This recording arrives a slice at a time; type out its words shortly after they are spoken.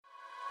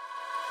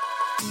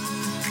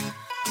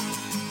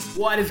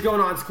What is going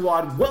on,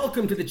 squad?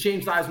 Welcome to the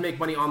Change Lives, Make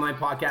Money Online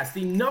podcast,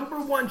 the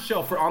 #1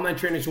 show for online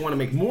trainers who want to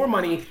make more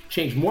money,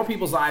 change more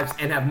people's lives,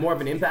 and have more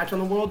of an impact on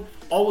the world,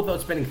 all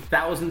without spending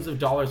thousands of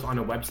dollars on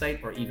a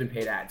website or even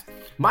paid ads.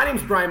 My name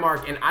is Brian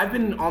Mark, and I've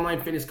been an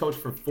online fitness coach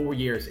for 4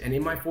 years. And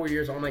in my 4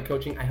 years online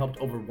coaching, I helped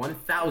over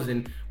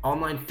 1,000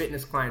 online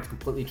fitness clients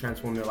completely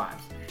transform their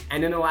lives.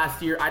 And in the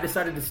last year, I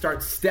decided to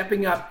start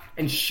stepping up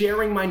and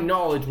sharing my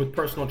knowledge with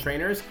personal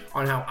trainers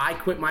on how I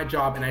quit my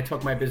job and I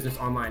took my business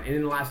online. And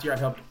in the last year, I've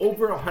helped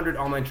over 100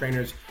 online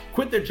trainers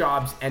quit their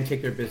jobs and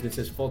take their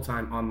businesses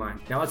full-time online.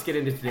 Now let's get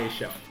into today's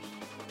show.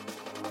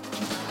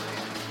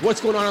 What's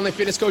going on, online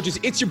fitness coaches?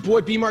 It's your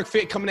boy B Mark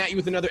Fit coming at you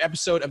with another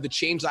episode of the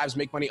Change Lives,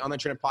 Make Money Online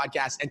Trainer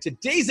podcast. And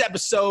today's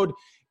episode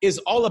is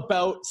all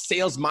about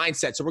sales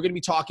mindset. So we're going to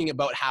be talking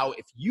about how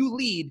if you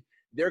lead,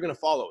 they're going to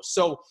follow.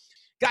 So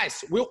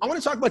guys, I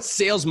want to talk about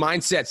sales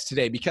mindsets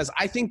today because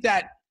I think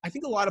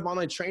a lot of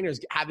online trainers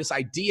have this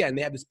idea and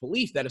they have this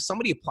belief that if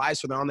somebody applies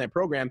for the online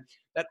program,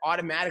 that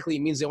automatically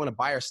means they want to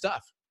buy our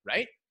stuff,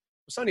 right?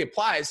 If somebody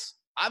applies,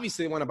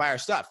 obviously they want to buy our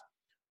stuff.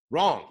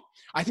 Wrong.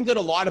 I think that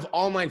a lot of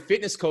online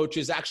fitness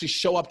coaches actually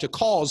show up to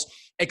calls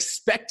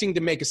expecting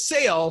to make a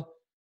sale,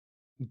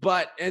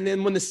 and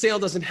then when the sale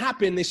doesn't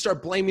happen, they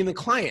start blaming the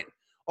client.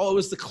 Oh, it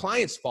was the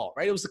client's fault,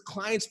 right? It was the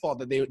client's fault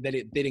that they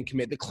didn't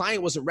commit. The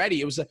client wasn't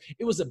ready. It was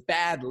a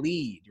bad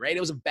lead, right? It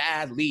was a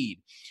bad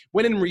lead.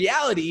 When in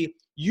reality,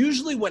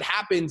 usually what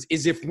happens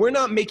is if we're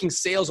not making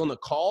sales on the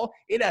call,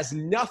 it has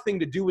nothing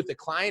to do with the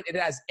client. It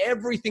has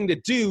everything to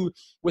do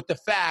with the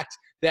fact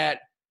that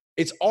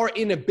it's our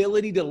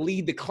inability to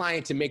lead the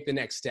client to make the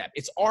next step.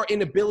 It's our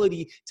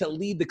inability to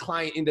lead the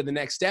client into the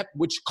next step,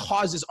 which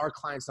causes our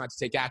clients not to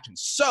take action.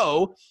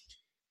 So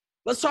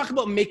let's talk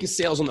about making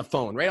sales on the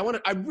phone, right?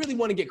 I really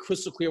want to get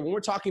crystal clear. When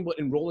we're talking about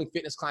enrolling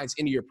fitness clients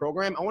into your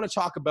program, I want to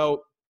talk about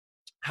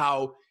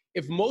how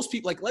if most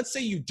people, like let's say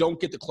you don't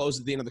get the close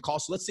at the end of the call.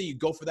 So let's say you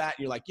go for that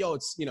and you're like, yo,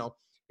 it's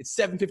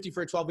 $750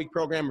 for a 12-week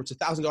program or it's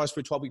 $1,000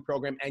 for a 12-week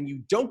program and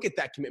you don't get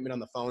that commitment on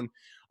the phone.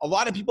 A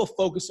lot of people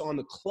focus on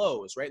the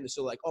close, right? And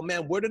so like, oh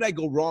man, where did I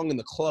go wrong in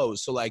the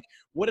close? So like,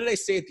 what did I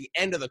say at the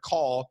end of the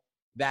call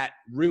that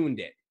ruined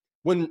it?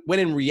 When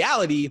in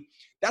reality,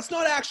 that's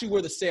not actually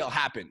where the sale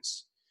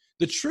happens.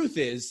 The truth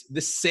is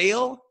the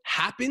sale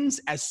happens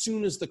as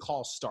soon as the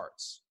call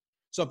starts.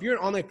 So if you're an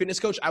online fitness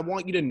coach, I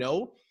want you to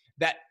know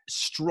that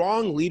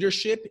strong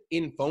leadership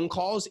in phone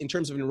calls in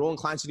terms of enrolling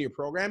clients into your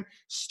program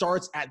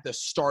starts at the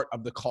start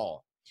of the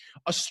call.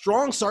 A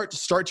strong start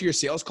to your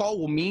sales call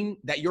will mean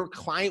that your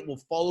client will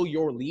follow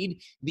your lead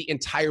the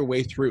entire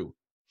way through.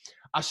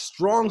 A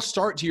strong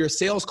start to your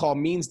sales call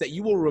means that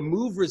you will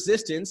remove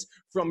resistance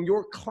from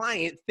your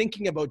client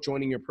thinking about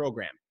joining your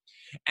program.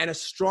 And a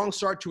strong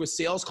start to a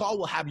sales call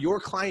will have your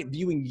client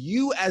viewing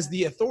you as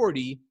the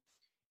authority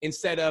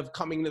instead of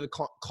coming to the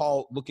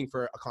call looking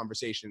for a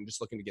conversation,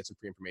 just looking to get some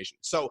free information.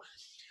 So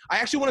I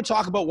actually want to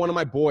talk about one of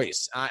my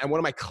boys and one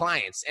of my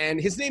clients, and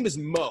his name is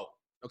Mo,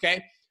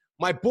 okay?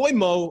 My boy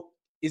Mo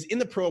is in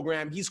the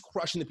program. He's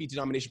crushing the PT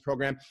Domination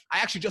program. I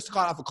actually just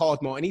got off a call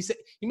with Mo, and he said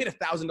he made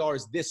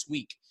 $1,000 this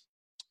week.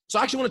 So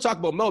I actually want to talk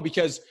about Mo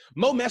because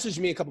Mo messaged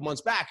me a couple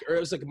months back, or it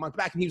was like a month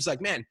back, and he was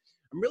like, man,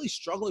 I'm really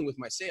struggling with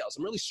my sales.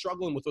 I'm really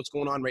struggling with what's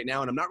going on right now,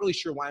 and I'm not really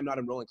sure why I'm not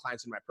enrolling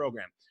clients in my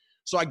program.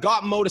 So I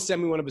got Mo to send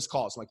me one of his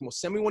calls. I'm like, Mo,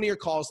 send me one of your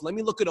calls. Let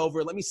me look it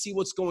over. Let me see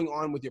what's going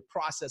on with your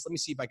process. Let me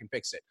see if I can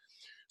fix it.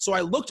 So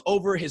I looked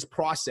over his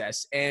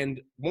process, and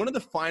one of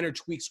the finer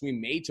tweaks we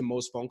made to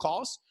Mo's phone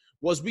calls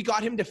was we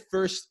got him to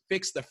first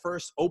fix the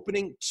first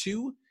opening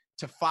 2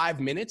 to 5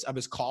 minutes of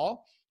his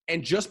call.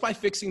 And just by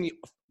fixing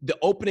the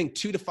opening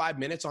 2 to 5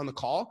 minutes on the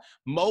call,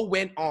 Mo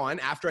went on,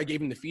 after I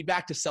gave him the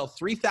feedback, to sell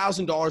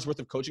 $3,000 worth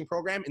of coaching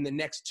program in the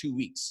next 2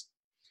 weeks.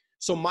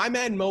 So my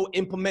man Mo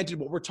implemented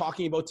what we're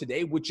talking about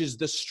today, which is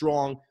the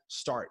strong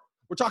start.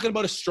 We're talking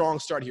about a strong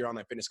start here,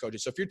 online fitness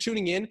coaches. So if you're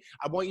tuning in,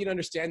 I want you to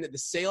understand that the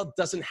sale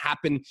doesn't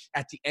happen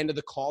at the end of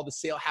the call. The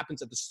sale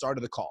happens at the start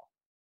of the call.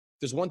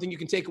 There's one thing you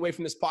can take away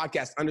from this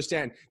podcast.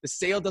 Understand, the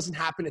sale doesn't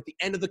happen at the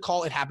end of the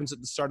call. It happens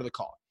at the start of the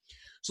call.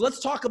 So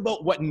let's talk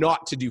about what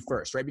not to do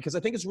first, right? Because I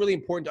think it's really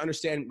important to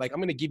understand, like, I'm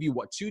going to give you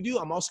what to do.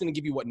 I'm also going to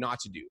give you what not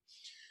to do.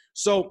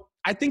 So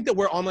I think that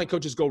where online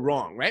coaches go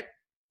wrong, right?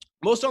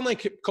 Most online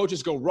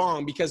coaches go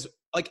wrong because,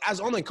 like, as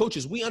online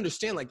coaches, we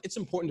understand, like, it's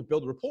important to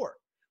build rapport,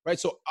 right?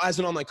 So as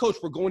an online coach,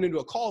 we're going into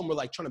a call and we're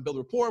like trying to build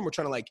rapport and we're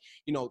trying to, like,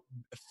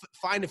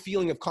 find a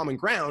feeling of common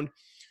ground.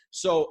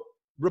 So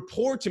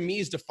rapport to me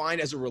is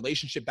defined as a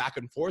relationship back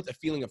and forth, a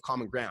feeling of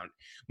common ground.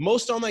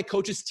 Most online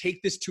coaches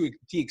take this to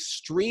the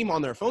extreme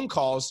on their phone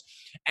calls,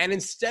 and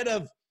instead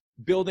of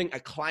building a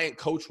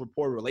client-coach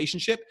rapport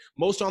relationship,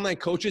 most online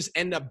coaches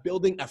end up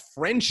building a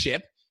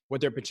friendship with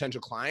their potential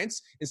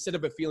clients instead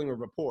of a feeling of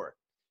rapport.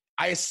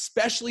 I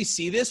especially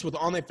see this with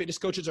online fitness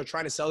coaches who are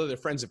trying to sell to their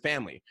friends and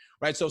family,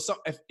 right? So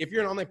if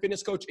you're an online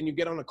fitness coach and you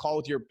get on a call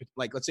with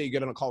let's say you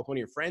get on a call with one of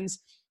your friends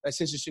that's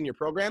interested in your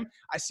program,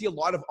 I see a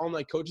lot of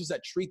online coaches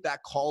that treat that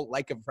call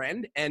like a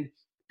friend, and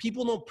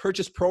people don't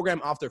purchase program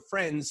off their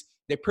friends,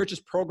 they purchase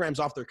programs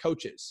off their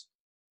coaches.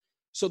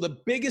 So the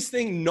biggest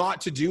thing not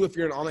to do if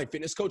you're an online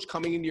fitness coach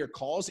coming into your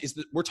calls is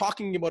that we're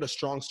talking about a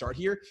strong start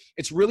here.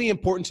 It's really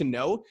important to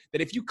know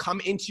that if you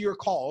come into your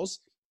calls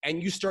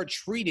and you start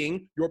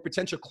treating your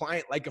potential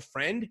client like a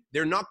friend,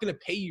 they're not going to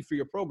pay you for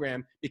your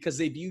program because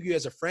they view you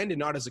as a friend and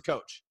not as a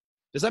coach.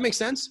 Does that make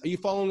sense? Are you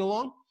following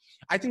along?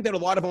 I think that a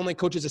lot of online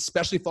coaches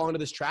especially fall into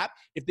this trap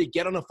if they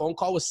get on a phone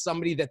call with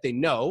somebody that they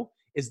know,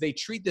 is they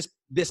treat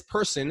this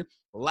person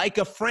like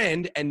a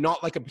friend and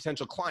not like a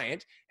potential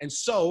client. And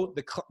so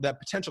the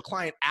potential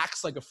client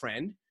acts like a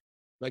friend,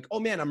 like, oh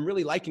man, I'm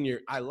really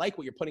I like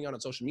what you're putting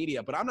on social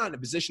media, but I'm not in a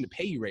position to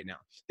pay you right now.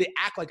 They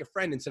act like a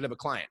friend instead of a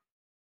client.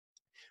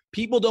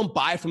 People don't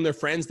buy from their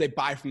friends, they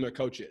buy from their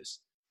coaches.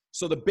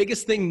 So the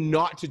biggest thing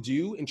not to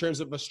do in terms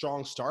of a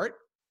strong start,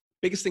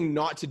 biggest thing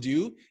not to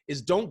do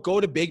is don't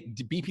go to be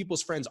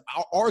people's friends.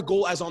 Our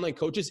goal as online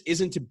coaches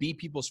isn't to be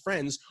people's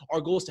friends.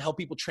 Our goal is to help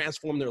people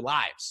transform their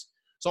lives.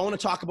 So I want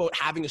to talk about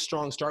having a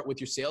strong start with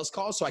your sales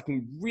calls so I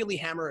can really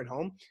hammer it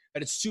home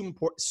that it's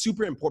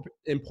super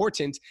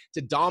important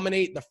to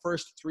dominate the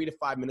first 3 to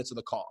 5 minutes of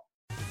the call.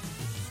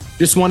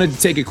 Just wanted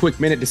to take a quick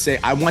minute to say,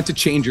 I want to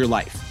change your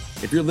life.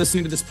 If you're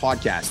listening to this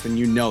podcast, then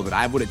you know that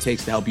I have what it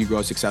takes to help you grow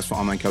a successful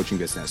online coaching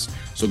business.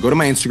 So go to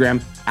my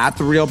Instagram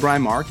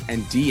 @TheRealBrianMark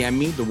and DM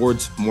me the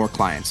words more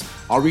clients.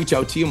 I'll reach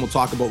out to you and we'll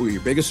talk about what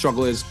your biggest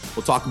struggle is.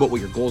 We'll talk about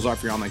what your goals are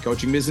for your online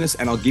coaching business,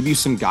 and I'll give you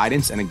some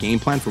guidance and a game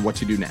plan for what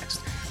to do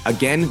next.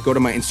 Again, go to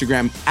my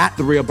Instagram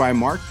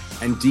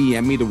 @TheRealBrianMark and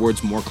DM me the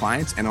words more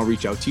clients, and I'll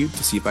reach out to you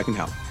to see if I can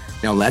help.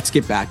 Now let's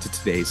get back to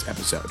today's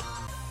episode.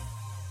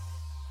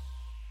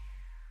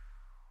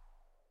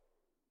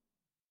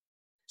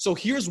 So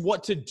here's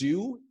what to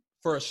do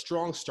for a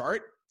strong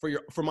start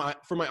for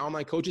my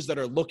online coaches that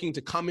are looking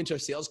to come into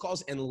sales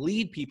calls and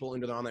lead people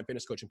into their online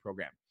fitness coaching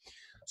program.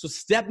 So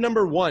step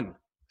number one,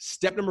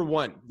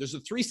 there's a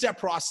 3-step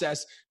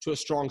process to a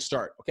strong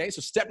start. Okay.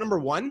 So step number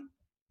 1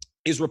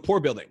 is rapport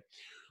building.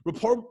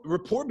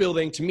 Rapport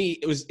building to me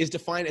is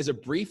defined as a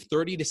brief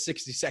 30 to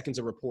 60 seconds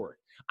of rapport.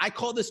 I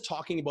call this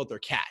talking about their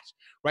cat,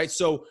 right?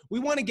 So we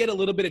want to get a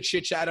little bit of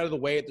chit chat out of the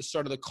way at the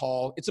start of the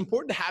call. It's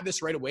important to have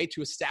this right away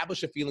to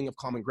establish a feeling of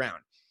common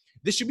ground.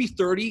 This should be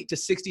 30 to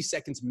 60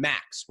 seconds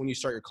max when you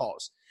start your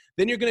calls.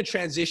 Then you're going to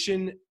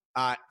transition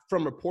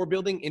from rapport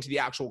building into the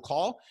actual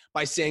call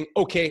by saying,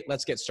 okay,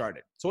 let's get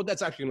started. So what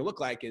that's actually going to look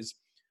like is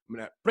I'm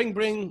going to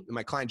bring, and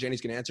my client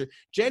Jenny's going to answer.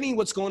 Jenny,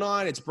 what's going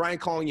on? It's Brian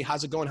calling you.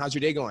 How's it going? How's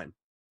your day going?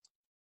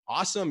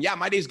 Awesome. Yeah,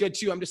 my day's good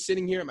too. I'm just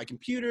sitting here at my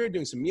computer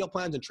doing some meal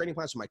plans and training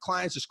plans for my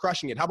clients, just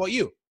crushing it. How about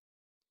you?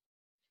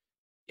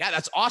 Yeah,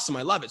 that's awesome.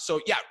 I love it. So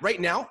yeah, right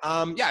now,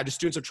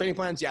 just doing some training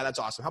plans. Yeah, that's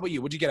awesome. How about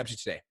you? What'd you get up to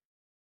today?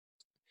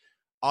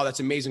 Oh, that's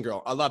amazing,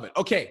 girl. I love it.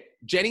 Okay,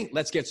 Jenny,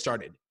 let's get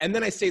started. And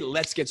then I say,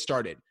 let's get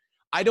started.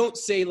 I don't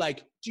say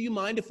like, do you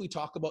mind if we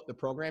talk about the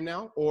program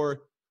now?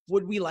 Or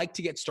would we like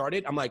to get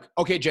started? I'm like,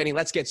 okay, Jenny,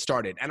 let's get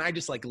started. And I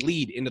just like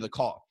lead into the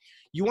call.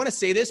 You want to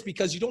say this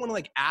because you don't want to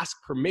like ask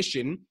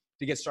permission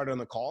to get started on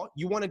the call.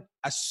 You want to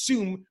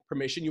assume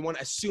permission. You want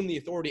to assume the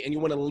authority, and you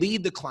want to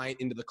lead the client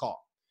into the call.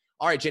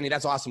 All right, Jenny,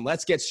 that's awesome.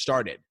 Let's get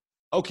started.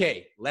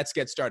 Okay, let's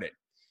get started.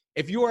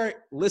 If you are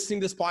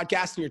listening to this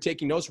podcast and you're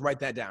taking notes, write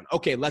that down.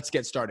 Okay, let's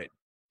get started.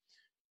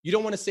 You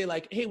don't want to say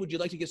like, hey, would you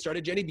like to get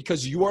started, Jenny?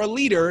 Because you are a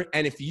leader,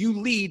 and if you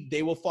lead,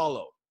 they will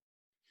follow.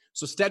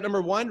 So step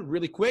number 1,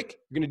 really quick,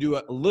 you're going to do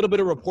a little bit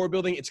of rapport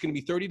building. It's going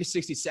to be 30 to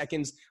 60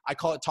 seconds. I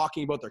call it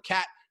talking about their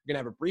cat. You're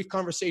going to have a brief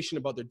conversation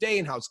about their day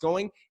and how it's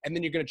going. And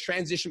then you're going to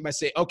transition by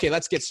saying, okay,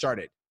 let's get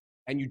started.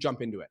 And you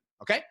jump into it.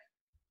 Okay.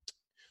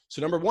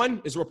 So number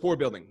 1 is rapport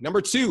building.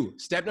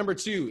 Step number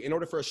 2, in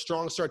order for a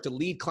strong start to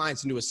lead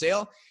clients into a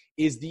sale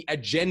is the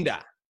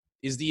agenda.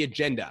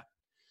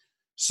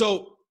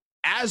 So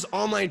as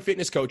online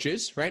fitness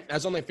coaches, right?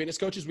 As online fitness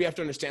coaches, we have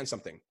to understand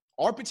something.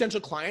 Our potential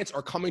clients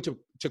are coming to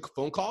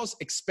phone calls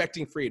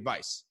expecting free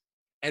advice.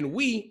 And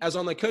we as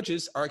online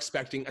coaches are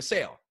expecting a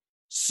sale.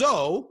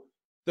 So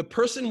the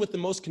person with the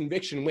most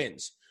conviction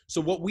wins.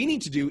 So what we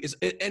need to do is,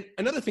 and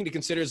another thing to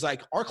consider is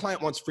like our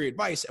client wants free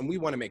advice and we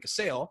want to make a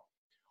sale.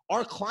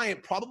 Our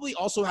client probably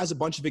also has a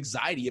bunch of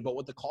anxiety about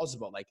what the call is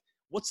about. Like,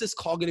 what's this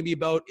call going to be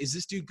about? Is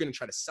this dude going to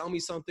try to sell me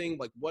something?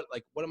 Like what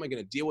am I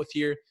going to deal with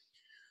here?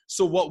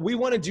 So what we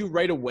want to do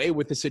right away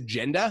with this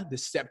agenda,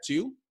 this step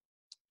 2,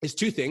 is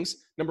 2 things.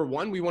 Number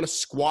 1, we want to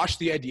squash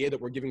the idea that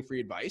we're giving free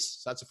advice.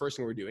 So that's the first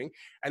thing we're doing.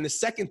 And the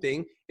second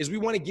thing is we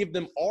want to give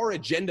them our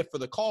agenda for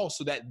the call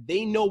so that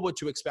they know what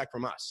to expect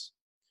from us.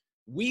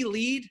 We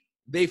lead,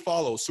 they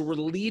follow. So we're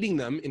leading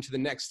them into the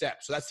next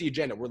step. So that's the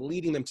agenda. We're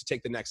leading them to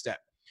take the next step.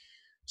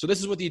 So this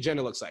is what the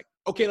agenda looks like.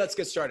 Okay, let's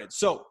get started.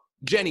 So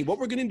Jenny, what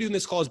we're going to do in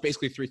this call is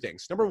basically 3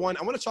 things. Number 1,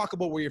 I want to talk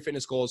about where your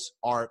fitness goals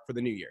are for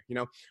the new year.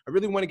 I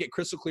really want to get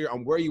crystal clear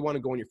on where you want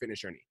to go on your fitness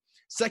journey.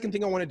 Second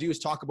thing I want to do is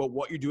talk about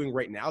what you're doing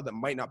right now that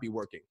might not be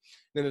working.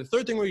 Then the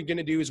third thing we're going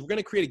to do is we're going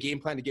to create a game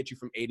plan to get you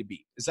from A to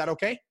B. Is that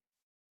okay?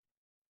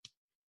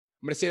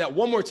 I'm going to say that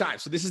one more time.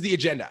 So this is the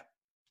agenda.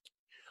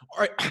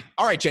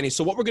 All right, Jenny.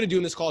 So what we're going to do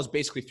in this call is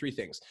basically 3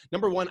 things.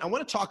 Number 1, I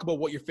want to talk about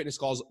what your fitness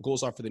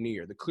goals are for the new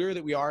year. The clearer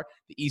that we are,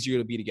 the easier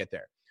it'll be to get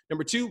there.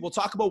 Number two, we'll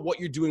talk about what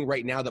you're doing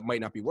right now that might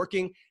not be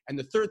working. And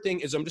the third thing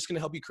is I'm just going to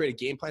help you create a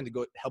game plan to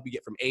go help you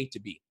get from A to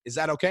B. Is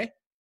that okay?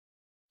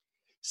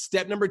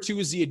 Step number two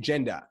is the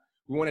agenda.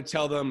 We want to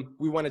tell them,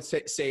 we want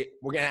to say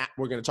we're going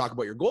to talk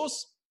about your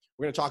goals.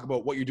 We're going to talk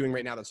about what you're doing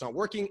right now that's not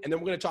working. And then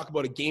we're going to talk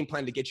about a game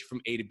plan to get you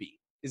from A to B.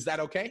 Is that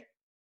okay?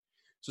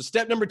 So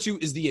step number two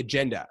is the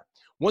agenda.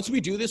 Once we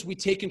do this, we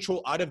take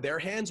control out of their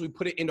hands, we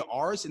put it into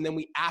ours, and then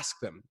we ask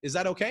them, is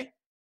that okay?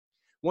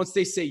 Once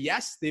they say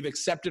yes, they've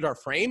accepted our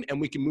frame, and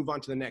we can move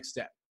on to the next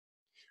step.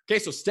 Okay,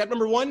 so step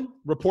number one,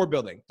 rapport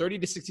building, 30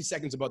 to 60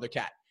 seconds about their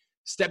cat.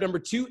 Step number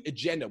two,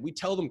 agenda. We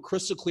tell them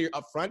crystal clear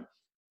up front,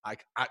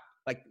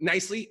 like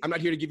nicely, I'm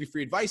not here to give you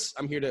free advice.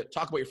 I'm here to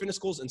talk about your fitness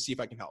goals and see if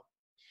I can help.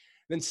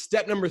 Then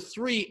step number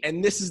three,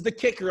 and this is the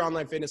kicker,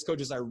 online fitness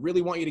coaches, I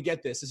really want you to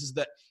get this.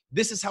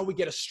 This is how we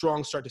get a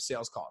strong start to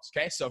sales calls,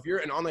 okay? So if you're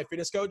an online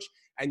fitness coach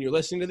and you're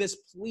listening to this,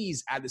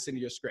 please add this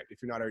into your script if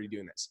you're not already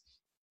doing this.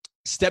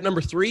 Step number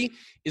three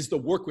is the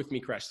work with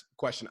me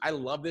question. I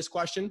love this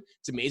question.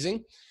 It's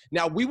amazing.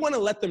 Now, we want to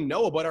let them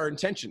know about our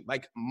intention.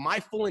 Like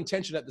my full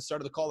intention at the start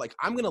of the call, like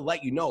I'm going to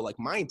let you know, like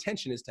my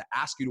intention is to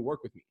ask you to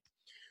work with me.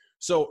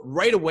 So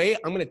right away,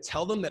 I'm going to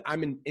tell them that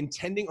I'm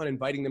intending on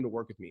inviting them to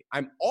work with me.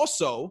 I'm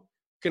also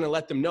going to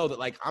let them know that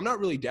like I'm not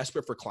really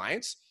desperate for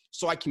clients.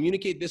 So I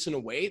communicate this in a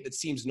way that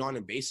seems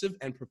non-invasive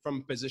and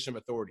from a position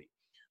of authority.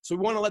 So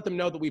we want to let them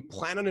know that we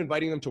plan on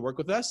inviting them to work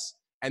with us.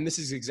 And this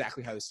is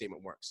exactly how the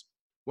statement works.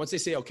 Once they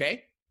say,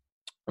 okay,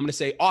 I'm going to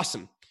say,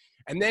 awesome.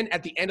 And then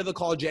at the end of the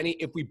call, Jenny,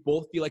 if we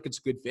both feel like it's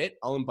a good fit,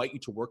 I'll invite you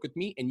to work with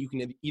me and you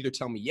can either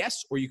tell me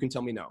yes, or you can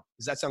tell me no.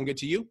 Does that sound good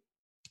to you?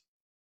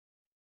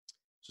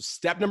 So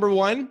step number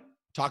one,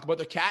 talk about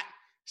the cat.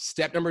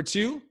 Step number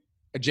two,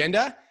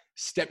 agenda.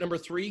 Step number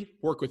three,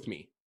 work with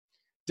me.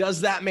 Does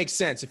that make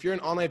sense? If you're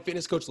an online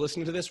fitness coach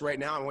listening to this right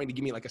now, I want you to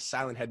give me like a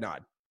silent head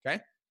nod, okay?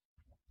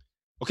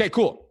 Okay,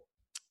 cool.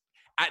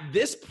 At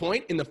this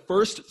point in the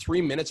first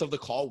 3 minutes of the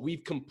call,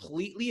 we've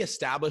completely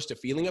established a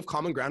feeling of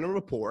common ground and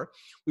rapport.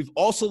 We've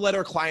also let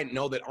our client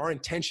know that our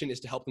intention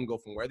is to help them go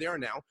from where they are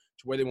now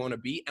to where they want to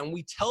be, and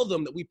we tell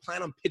them that we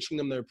plan on pitching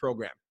them their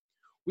program.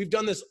 We've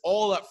done this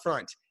all up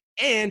front,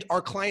 and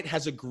our client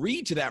has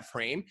agreed to that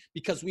frame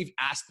because we've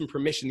asked them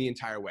permission the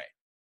entire way.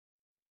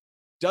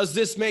 Does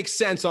this make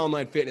sense,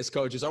 online fitness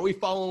coaches? Are we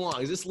following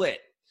along? Is this lit?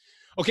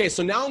 Okay,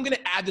 so now I'm going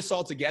to add this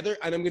all together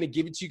and I'm going to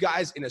give it to you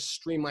guys in a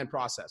streamlined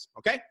process,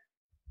 okay?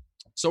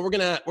 So we're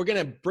going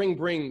to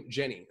bring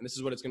Jenny, and this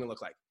is what it's going to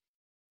look like.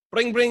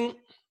 Bring.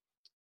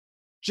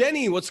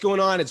 Jenny, what's going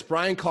on? It's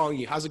Brian calling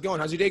you. How's it going?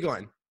 How's your day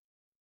going?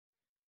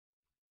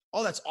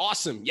 Oh, that's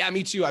awesome. Yeah,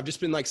 me too. I've just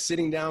been like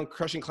sitting down,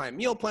 crushing client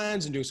meal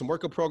plans and doing some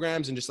workout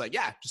programs and just like,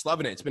 yeah, just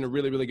loving it. It's been a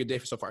really, really good day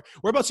so far.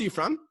 Whereabouts are you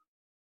from?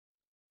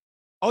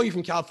 Oh, you're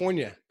from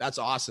California. That's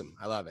awesome.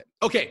 I love it.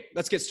 Okay,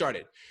 let's get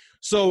started.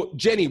 So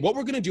Jenny, what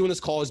we're going to do in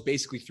this call is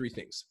basically three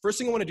things. First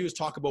thing I want to do is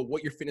talk about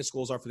what your fitness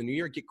goals are for the new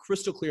year, get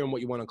crystal clear on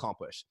what you want to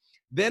accomplish.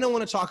 Then I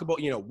want to talk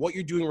about, what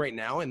you're doing right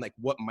now and like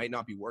what might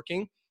not be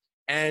working.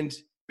 And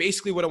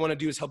basically what I want to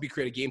do is help you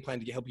create a game plan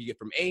to help you get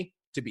from A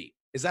to B.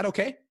 Is that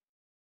okay?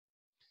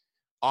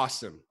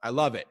 Awesome. I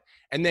love it.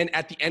 And then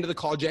at the end of the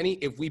call, Jenny,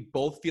 if we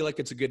both feel like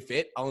it's a good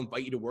fit, I'll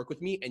invite you to work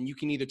with me and you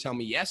can either tell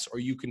me yes or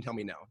you can tell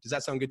me no. Does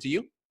that sound good to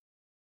you?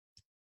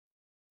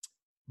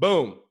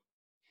 Boom.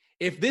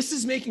 If this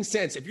is making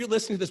sense, if you're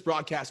listening to this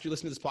broadcast, you're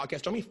listening to this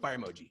podcast, show me a fire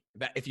emoji.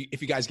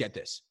 If you guys get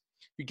this,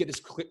 if you get this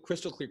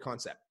crystal clear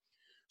concept.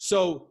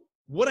 So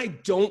what I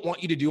don't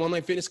want you to do,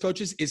 online fitness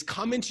coaches, is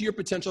come into your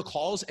potential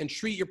calls and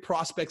treat your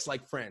prospects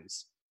like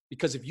friends.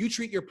 Because if you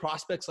treat your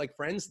prospects like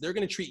friends, they're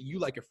going to treat you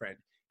like a friend.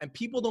 And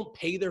people don't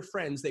pay their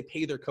friends, they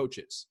pay their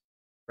coaches,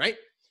 right?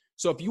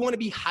 So if you want to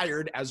be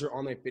hired as your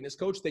online fitness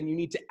coach, then you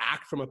need to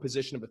act from a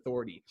position of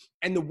authority.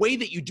 And the way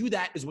that you do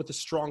that is with a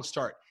strong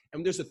start.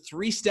 And there's a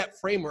 3-step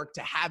framework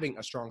to having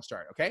a strong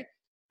start, okay?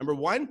 Number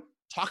one,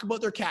 talk about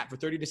their cat for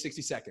 30 to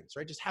 60 seconds,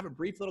 right? Just have a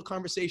brief little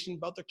conversation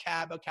about their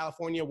cat, about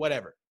California,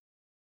 whatever.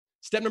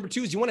 Step number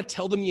two is you want to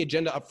tell them the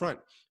agenda up front.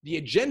 The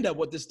agenda,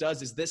 what this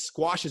does is this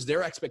squashes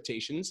their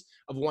expectations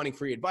of wanting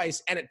free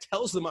advice, and it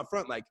tells them up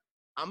front, like,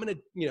 I'm going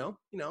to,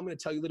 I'm going to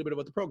tell you a little bit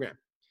about the program.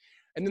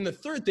 And then the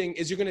third thing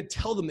is you're going to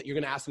tell them that you're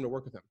going to ask them to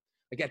work with them.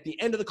 Like at the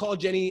end of the call,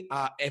 Jenny,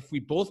 if we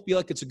both feel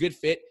like it's a good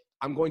fit,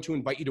 I'm going to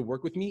invite you to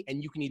work with me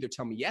and you can either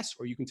tell me yes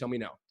or you can tell me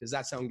no. Does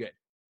that sound good?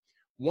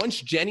 Once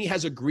Jenny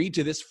has agreed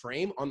to this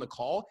frame on the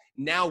call,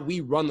 now we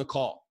run the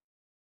call.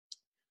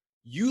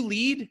 You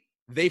lead,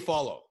 they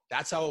follow.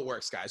 That's how it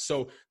works, guys.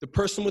 So the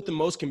person with the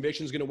most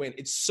conviction is going to win.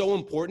 It's so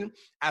important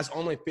as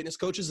online fitness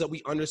coaches that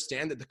we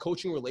understand that the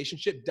coaching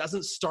relationship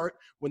doesn't start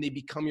when they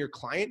become your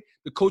client.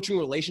 The coaching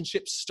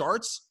relationship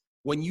starts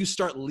when you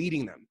start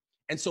leading them.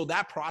 And so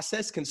that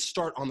process can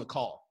start on the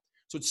call.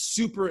 So it's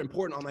super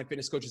important, online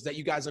fitness coaches, that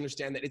you guys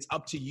understand that it's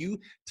up to you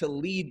to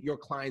lead your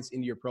clients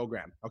into your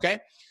program, okay?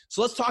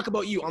 So let's talk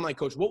about you, online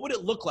coach. What would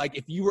it look like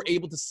if you were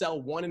able to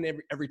sell one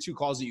in every 2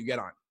 calls that you get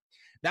on?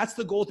 That's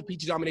the goal with the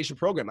PT Domination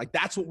program. Like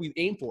that's what we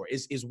aim for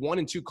is 1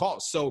 and 2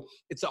 calls. So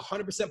it's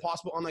 100%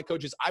 possible, online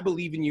coaches. I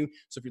believe in you.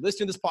 So if you're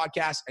listening to this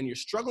podcast and you're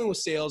struggling with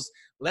sales,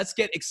 let's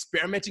get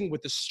experimenting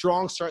with the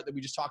strong start that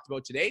we just talked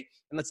about today,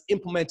 and let's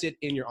implement it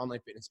in your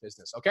online fitness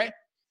business. Okay.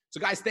 So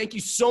guys, thank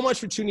you so much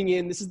for tuning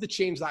in. This is the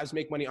Change Lives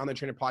Make Money Online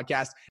Trainer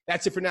podcast.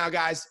 That's it for now,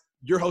 guys.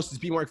 Your host is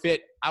B Mark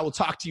Fit. I will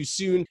talk to you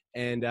soon.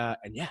 And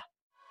yeah,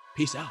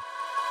 peace out.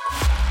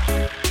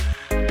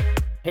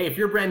 Hey, if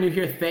you're brand new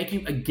here, thank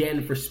you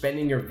again for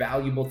spending your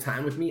valuable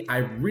time with me. I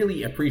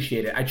really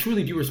appreciate it. I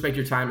truly do respect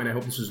your time, and I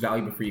hope this was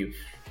valuable for you.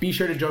 Be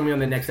sure to join me on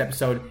the next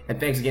episode. And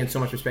thanks again so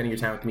much for spending your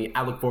time with me.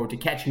 I look forward to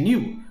catching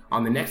you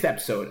on the next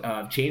episode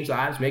of Change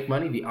Lives Make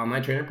Money, the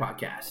Online Trainer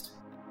Podcast.